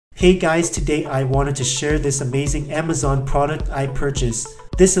Hey guys, today I wanted to share this amazing Amazon product I purchased.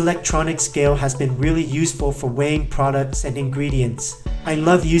 This electronic scale has been really useful for weighing products and ingredients. I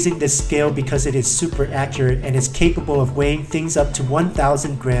love using this scale because it is super accurate and is capable of weighing things up to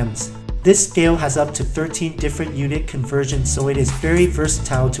 1000 grams. This scale has up to 13 different unit conversions, so it is very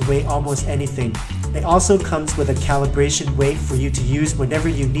versatile to weigh almost anything. It also comes with a calibration weight for you to use whenever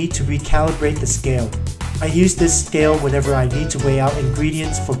you need to recalibrate the scale. I use this scale whenever I need to weigh out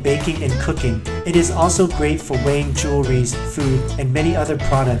ingredients for baking and cooking. It is also great for weighing jewelries, food, and many other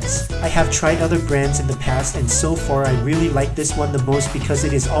products. I have tried other brands in the past, and so far I really like this one the most because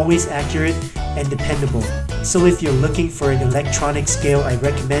it is always accurate and dependable. So if you're looking for an electronic scale, I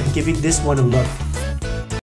recommend giving this one a look.